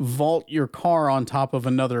vault your car on top of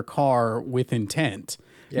another car with intent.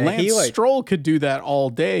 Yeah, Lance Stroll could do that all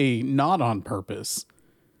day, not on purpose.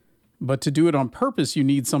 But to do it on purpose, you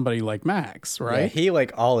need somebody like Max, right? Yeah, he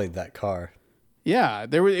ollied that car. Yeah,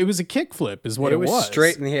 it was a kickflip is what it was. It was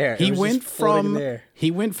straight in the air. He went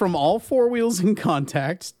from all 4 wheels in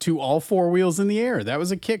contact to all 4 wheels in the air. That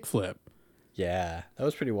was a kickflip. Yeah, that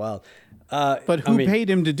was pretty wild. But who paid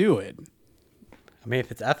him to do it? I mean, if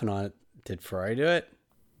it's F&on, did Ferrari do it?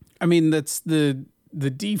 I mean, that's the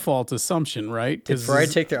default assumption, right? Did Ferrari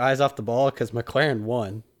take their eyes off the ball because McLaren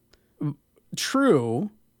won?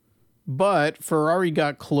 True, but Ferrari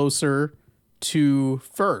got closer to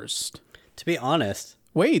first. To be honest,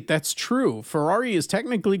 Wait, that's true. Ferrari is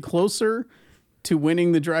technically closer to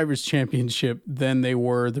winning the Drivers' Championship than they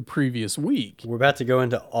were the previous week. we're about to go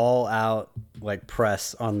into all out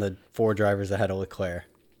press on the 4 drivers ahead of Leclerc.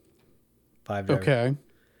 5 drivers. Okay.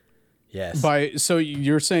 Yes. So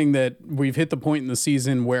you're saying that we've hit the point in the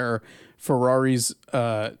season where Ferrari's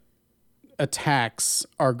attacks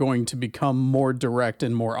are going to become more direct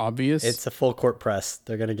and more obvious? It's a full court press.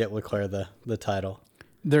 They're going to get Leclerc the title.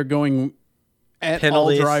 They're going at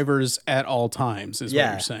Penalties. all drivers at all times, is what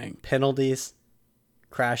you're saying. Penalties,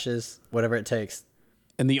 crashes, whatever it takes.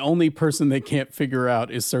 And the only person they can't figure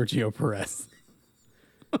out is Sergio Perez.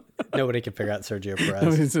 Nobody can figure out Sergio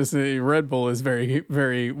Perez. It's just, Red Bull is very,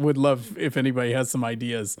 very, would love if anybody has some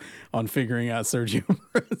ideas on figuring out Sergio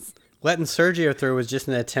Perez. Letting Sergio through was just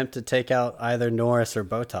an attempt to take out either Norris or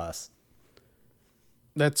Bottas.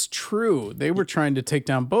 That's true. They were trying to take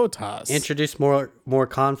down Bottas. Introduce more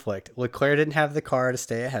conflict. Leclerc didn't have the car to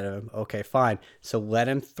stay ahead of him. Okay, fine. So let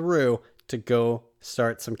him through to go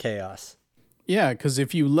start some chaos. Yeah, because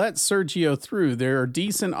if you let Sergio through, there are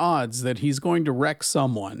decent odds that he's going to wreck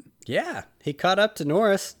someone. Yeah, he caught up to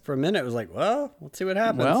Norris for a minute. It was like, well, let's see what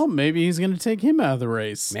happens. Well, maybe he's going to take him out of the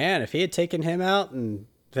race. Man, if he had taken him out and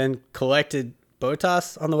then collected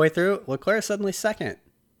Bottas on the way through, Leclerc suddenly second.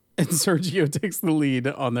 And Sergio takes the lead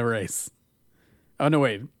on the race. Oh, no,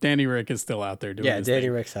 wait. Danny Rick is still out there doing his Danny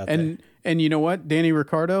thing. Rick's out there. And you know what? Danny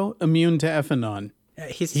Ricciardo, immune to F&on.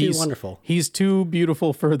 He's too wonderful. He's too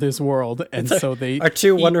beautiful for this world. And so they... Our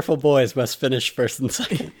 2 wonderful boys must finish first and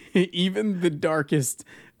second. Even the darkest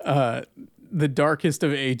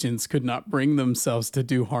of agents could not bring themselves to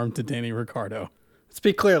do harm to Danny Ricciardo. Let's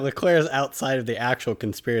be clear, Leclerc is outside of the actual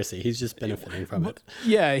conspiracy. He's just benefiting from it.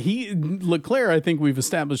 Yeah, Leclerc, I think we've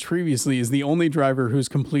established previously, is the only driver who's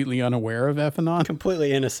completely unaware of F&on.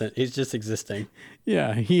 Completely innocent. He's just existing.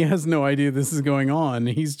 Yeah, he has no idea this is going on.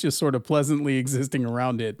 He's just sort of pleasantly existing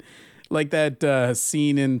around it. Like that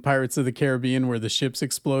scene in Pirates of the Caribbean where the ship's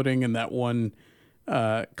exploding and that one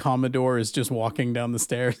Commodore is just walking down the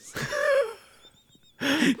stairs.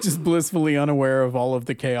 Just blissfully unaware of all of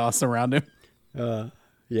the chaos around him.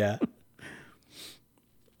 Yeah.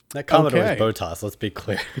 That Commodore Okay. is Bottas, let's be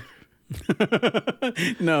clear.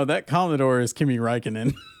 No, that Commodore is Kimi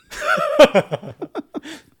Räikkönen.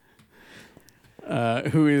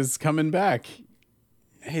 Who is coming back.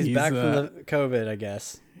 He's back from the COVID, I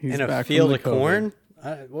guess. He's In a back field from of the corn?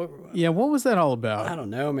 Yeah, what was that all about? I don't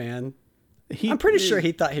know, man. I'm pretty sure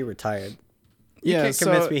he thought he retired. You can't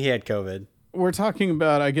convince me he had COVID. We're talking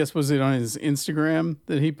about, I guess, was it on his Instagram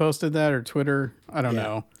that he posted that or Twitter? I don't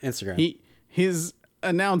know. Instagram. His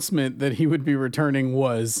announcement that he would be returning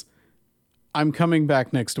was, I'm coming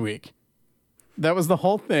back next week. That was the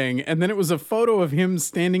whole thing. And then it was a photo of him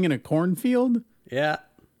standing in a cornfield. Yeah.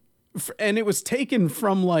 And it was taken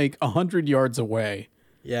from like 100 yards away.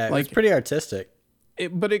 Yeah, it was pretty artistic.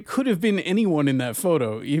 But it could have been anyone in that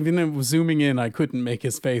photo. Even if zooming in, I couldn't make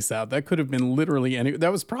his face out. That could have been literally any.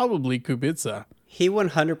 That was probably Kubica. He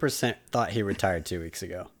 100% thought he retired 2 weeks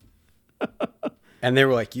ago. And they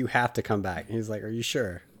were like, you have to come back. And he's like, are you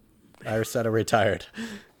sure? I said I retired.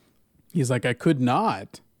 He's like, I could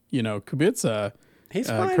not. You know, Kubica He's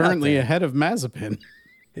fine currently out there. ahead of Mazepin.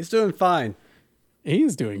 He's doing fine.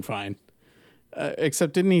 He's doing fine.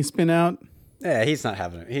 Except didn't he spin out? Yeah, he's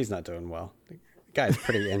not doing well. The guy's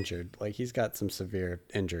pretty injured. Like, he's got some severe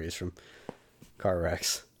injuries from car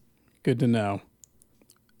wrecks. Good to know.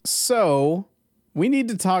 So, we need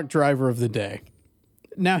to talk driver of the day.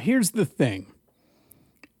 Now, here's the thing.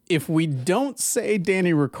 If we don't say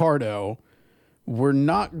Danny Ricciardo, we're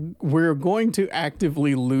going to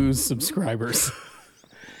actively lose subscribers.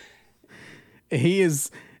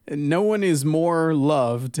 No one is more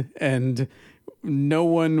loved, and no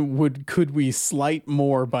one could we slight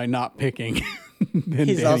more by not picking than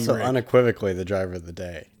He's Danny also Rick. unequivocally the driver of the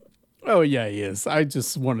day. Oh, yeah, he is. I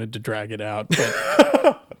just wanted to drag it out.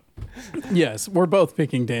 But yes, we're both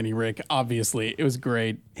picking Danny Rick, obviously. It was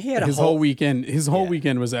great. He had his whole weekend. His whole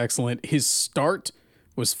weekend was excellent. His start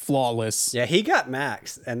was flawless. Yeah, he got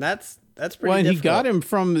Max, and that's pretty Well, and he difficult. got him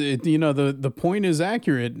from, the point is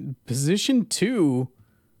accurate. Position 2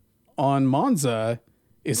 on Monza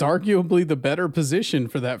is arguably the better position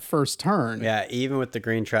for that first turn. Yeah, even with the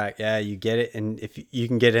green track, you get it, and if you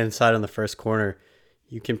can get inside on the first corner,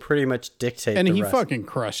 you can pretty much dictate And the he rest. fucking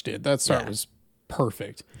crushed it. That start was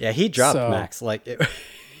perfect. Yeah, he dropped So- Max. Like,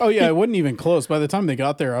 Oh, yeah, it wasn't even close. By the time they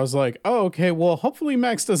got there, I was like, oh, okay, well, hopefully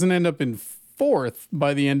Max doesn't end up in 4th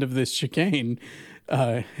by the end of this chicane.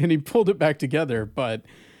 And he pulled it back together. But,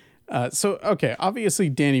 okay, obviously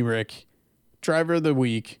Danny Rick, driver of the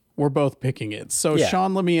week, we're both picking it. So, Yeah.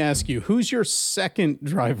 Sean, let me ask you, who's your second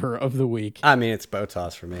driver of the week? I mean, it's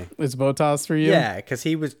Bottas for me. It's Bottas for you? Yeah, because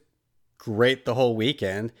he was great the whole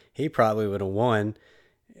weekend. He probably would have won,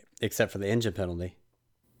 except for the engine penalty.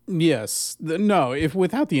 Yes. No, if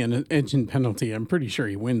without the engine penalty, I'm pretty sure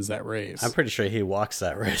he wins that race. I'm pretty sure he walks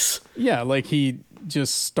that race. Yeah, like he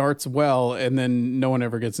just starts well and then no one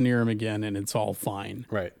ever gets near him again and it's all fine.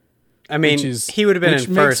 Right. I mean, he would have been which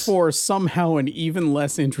in makes first. for somehow an even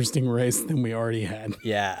less interesting race than we already had.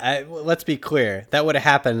 Yeah, let's be clear. That would have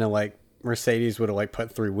happened and like Mercedes would have like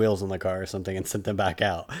put 3 wheels on the car or something and sent them back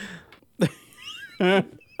out.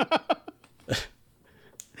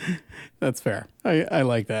 That's fair. I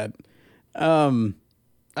like that.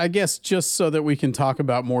 I guess just so that we can talk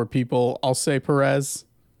about more people, I'll say Perez.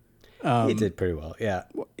 He did pretty well. Yeah.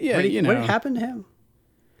 Yeah, What happened to him?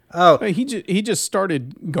 Oh, he just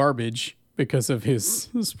started garbage because of his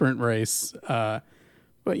sprint race. But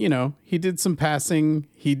he did some passing.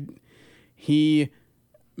 He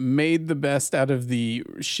made the best out of the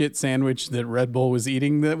shit sandwich that Red Bull was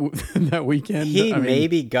eating that weekend. He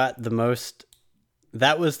maybe got the most.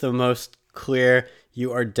 That was the most clear.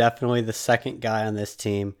 You are definitely the second guy on this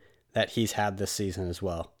team that he's had this season as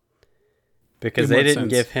well. Because they didn't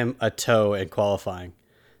give him a tow in qualifying.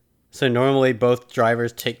 So normally both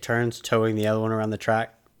drivers take turns towing the other one around the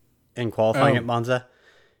track in qualifying at Monza.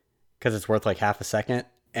 Because it's worth like half a second.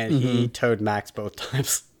 And he towed Max both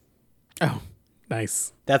times. Oh,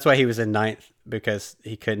 nice. That's why he was in 9th. Because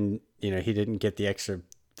he couldn't, he didn't get the extra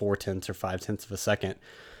 4/10 or 5/10 of a second.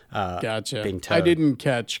 Gotcha. Being towed. I didn't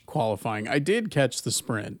catch qualifying. I did catch the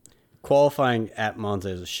sprint. Qualifying at Monza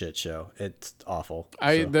is a shit show. It's awful.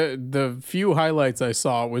 The few highlights I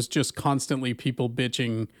saw was just constantly people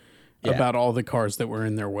bitching about all the cars that were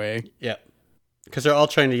in their way. Yeah. Because they're all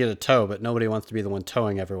trying to get a tow, but nobody wants to be the one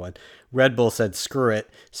towing everyone. Red Bull said, screw it.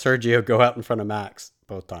 Sergio, go out in front of Max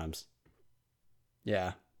both times.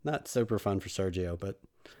 Yeah. Not super fun for Sergio, but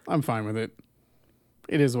I'm fine with it.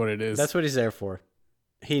 It is what it is. That's what he's there for.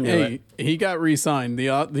 He knew it. He got re-signed. The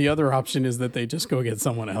other option is that they just go get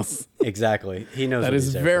someone else. Exactly. He knows that what is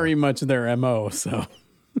he's there very for. much their MO. So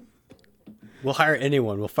we'll hire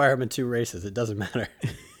anyone. We'll fire him in 2 races. It doesn't matter.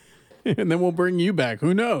 And then we'll bring you back.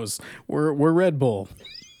 Who knows? We're Red Bull.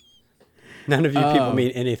 None of you people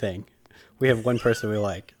mean anything. We have one person we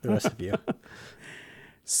like. The rest of you.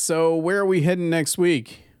 So where are we heading next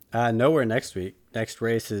week? Nowhere next week. Next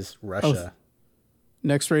race is Russia.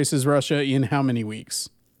 Next race is Russia in how many weeks?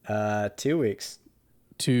 2 weeks.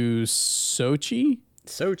 To Sochi?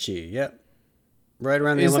 Sochi, yep. Right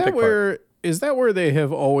around the Olympic Park. Is that where they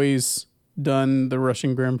have always done the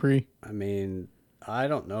Russian Grand Prix? I mean, I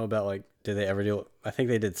don't know about did they ever do? I think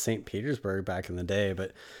they did St. Petersburg back in the day,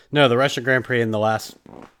 but no, the Russian Grand Prix in the last,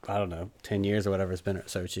 10 years or whatever has been at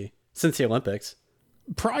Sochi since the Olympics.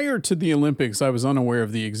 Prior to the Olympics, I was unaware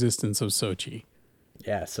of the existence of Sochi.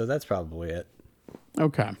 Yeah, so that's probably it.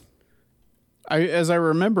 Okay. As I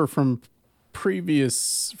remember from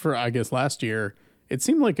last year, it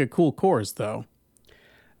seemed like a cool course though.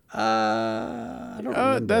 I don't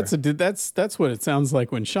remember. That's what it sounds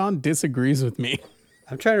like when Sean disagrees with me.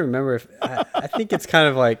 I'm trying to remember if I think it's kind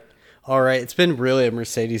of all right, it's been really a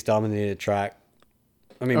Mercedes dominated track.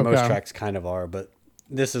 I mean, most tracks kind of are, but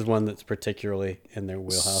this is one that's particularly in their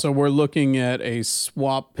wheelhouse. So we're looking at a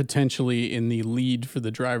swap potentially in the lead for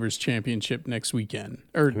the Drivers' Championship next weekend,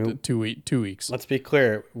 or 2 weeks. Let's be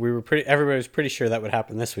clear. Everybody was pretty sure that would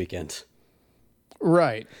happen this weekend.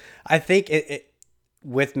 Right. I think it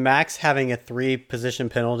with Max having a 3-position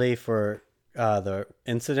penalty for the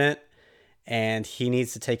incident, and he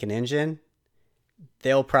needs to take an engine,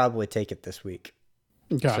 they'll probably take it this week.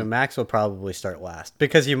 Okay. So Max will probably start last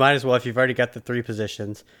because you might as well, if you've already got the 3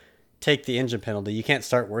 positions, take the engine penalty. You can't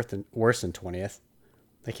start worse than 20th.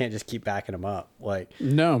 They can't just keep backing him up.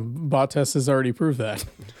 No, Bottas has already proved that.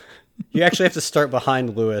 You actually have to start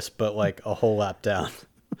behind Lewis, but a whole lap down.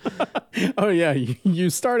 Oh yeah, you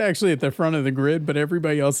start actually at the front of the grid, but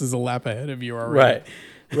everybody else is a lap ahead of you already.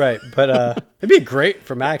 Right. But it'd be great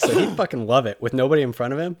for Max. He'd fucking love it with nobody in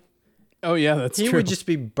front of him. Oh yeah, that's true. He would just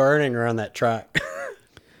be burning around that track.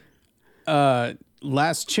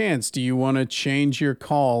 Last chance. Do you want to change your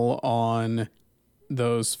call on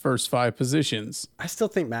those first 5 positions? I still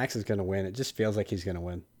think Max is going to win. It just feels like he's going to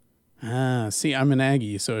win. See, I'm an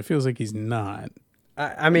Aggie, so it feels like he's not.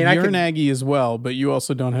 I mean, you're an Aggie as well, but you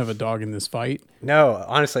also don't have a dog in this fight. No,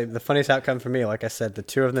 honestly, the funniest outcome for me, like I said, the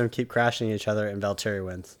 2 of them keep crashing each other, and Valtteri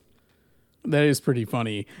wins. That is pretty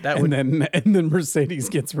funny. And then Mercedes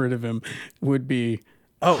gets rid of him would be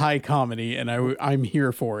high comedy, and I'm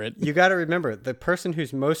here for it. You got to remember, the person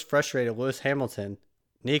who's most frustrated, Lewis Hamilton,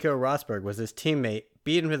 Nico Rosberg was his teammate,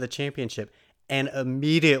 beat him to the championship, and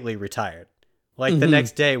immediately retired. Like the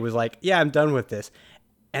next day was like, yeah, I'm done with this.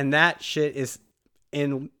 And that shit is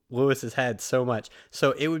in Lewis's head so much.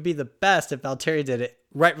 So it would be the best if Valtteri did it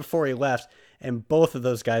right before he left, and both of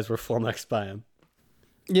those guys were flummoxed by him.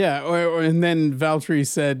 Yeah, and then Valtteri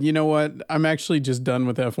said, you know what? I'm actually just done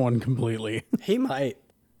with F1 completely. He might.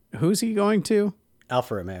 Who's he going to?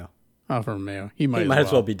 Alfa Romeo. Alfa Romeo. He might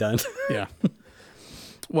As well be done. Yeah.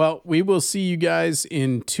 Well, we will see you guys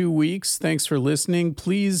in 2 weeks. Thanks for listening.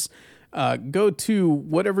 Please go to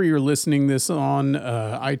whatever you're listening this on,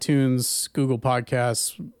 iTunes, Google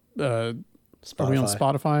Podcasts, are we on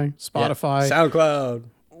Spotify? Spotify. Yeah. SoundCloud.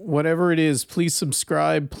 Whatever it is, please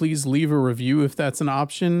subscribe. Please leave a review if that's an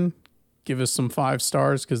option. Give us some 5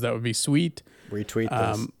 stars because that would be sweet. Retweet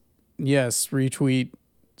this. Yes, retweet.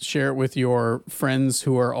 Share it with your friends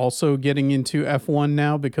who are also getting into F1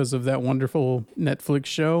 now because of that wonderful Netflix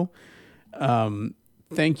show.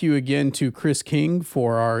 Thank you again to Chris King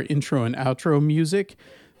for our intro and outro music.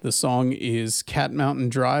 The song is Cat Mountain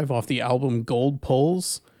Drive off the album Gold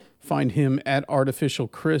Poles. Find him at Artificial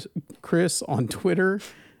Chris on Twitter.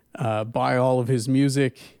 Buy all of his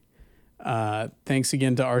music. Thanks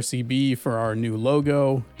again to RCB for our new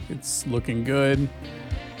logo. It's looking good.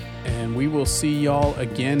 And we will see y'all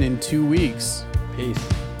again in 2 weeks. Peace.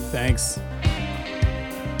 Thanks.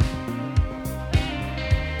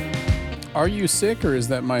 Are you sick or is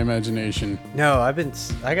that my imagination? No,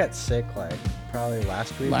 I got sick like probably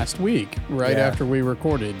last week. Last week, right after we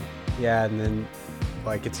recorded. Yeah, and then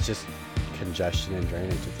like it's just congestion and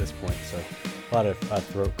drainage at this point, so a lot of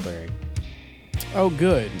throat clearing. Oh,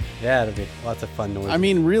 good. Yeah, it'll be lots of fun noise. I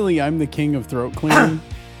mean, really, I'm the king of throat clearing.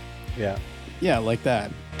 Yeah. Yeah, like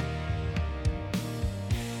that.